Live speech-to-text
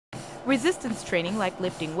Resistance training like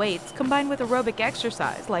lifting weights combined with aerobic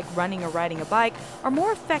exercise like running or riding a bike are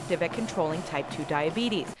more effective at controlling type 2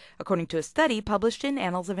 diabetes, according to a study published in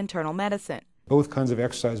Annals of Internal Medicine. Both kinds of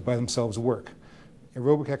exercise by themselves work.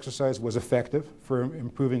 Aerobic exercise was effective for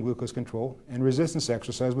improving glucose control, and resistance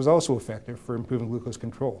exercise was also effective for improving glucose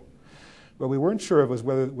control. What we weren't sure of was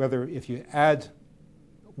whether if you add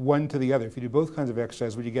one to the other, if you do both kinds of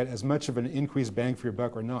exercise, would you get as much of an increased bang for your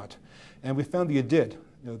buck or not? And we found that you did.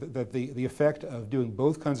 That the effect of doing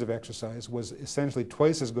both kinds of exercise was essentially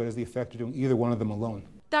twice as good as the effect of doing either one of them alone.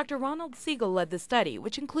 Dr. Ronald Siegel led the study,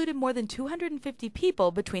 which included more than 250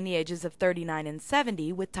 people between the ages of 39 and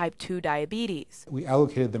 70 with type 2 diabetes. We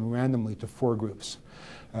allocated them randomly to 4 groups,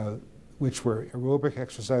 which were aerobic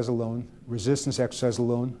exercise alone, resistance exercise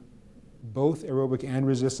alone, both aerobic and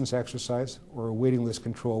resistance exercise, or a waiting list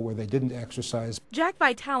control where they didn't exercise. Jack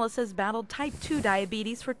Vitalis has battled type 2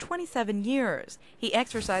 diabetes for 27 years. He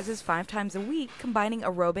exercises 5 times a week, combining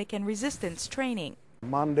aerobic and resistance training.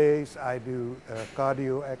 Mondays I do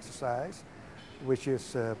cardio exercise, which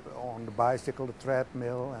is on the bicycle, the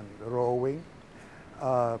treadmill, and rowing.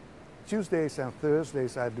 Tuesdays and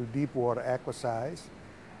Thursdays I do deep water exercise.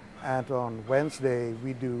 And on Wednesday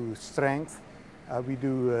we do strength. We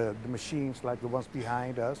do the machines like the ones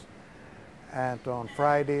behind us. And on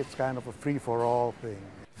Friday it's kind of a free-for-all thing.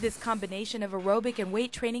 This combination of aerobic and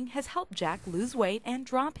weight training has helped Jack lose weight and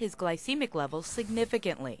drop his glycemic levels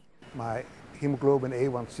significantly. My hemoglobin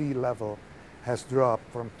A1C level has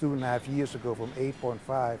dropped from 2.5 years ago from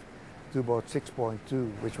 8.5 to about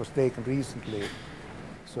 6.2, which was taken recently.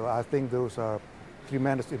 So I think those are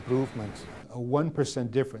tremendous improvements. A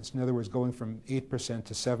 1% difference, in other words, going from 8%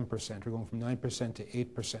 to 7%, or going from 9% to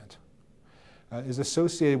 8%, is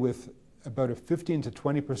associated with about a 15 to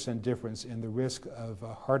 20% difference in the risk of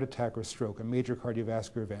a heart attack or stroke, a major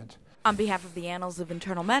cardiovascular event. On behalf of the Annals of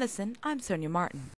Internal Medicine, I'm Sonia Martin.